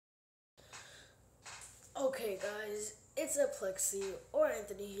Okay, guys, it's Plexi or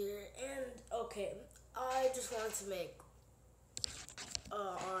Anthony here, and okay, I just wanted to make a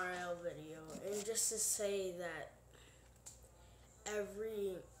IRL video, and just to say that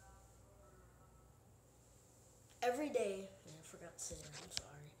every day, I forgot to say that, I'm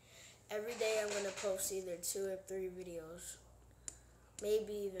sorry. Every day I'm gonna post either 2 or 3 videos,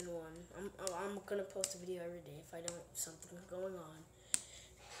 maybe even one. I'm gonna post a video every day if I don't have something going on.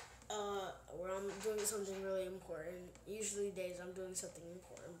 Where I'm doing something really important. Usually days I'm doing something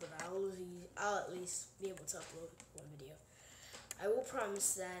important, but I'll at least be able to upload one video. I will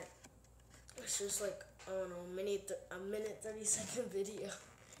promise that it's just like, I don't know, a minute 30-second video.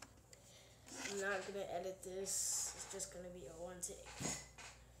 I'm not gonna edit this. It's just gonna be a one take.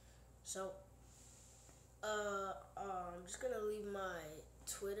 So, I'm just gonna leave my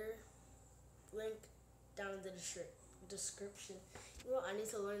Twitter link down in the description. You know, I need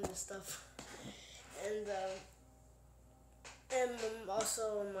to learn this stuff. And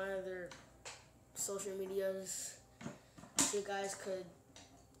also my other social medias. So you guys could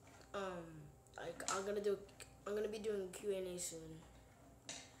I'm gonna be doing Q&A soon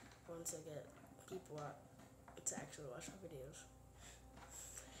once I get people out to actually watch my videos.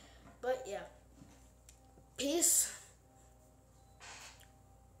 But yeah, peace.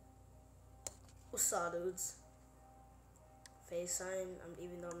 What's up, dudes? Phase sign.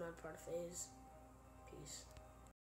 Even though I'm not part of Phase. Peace.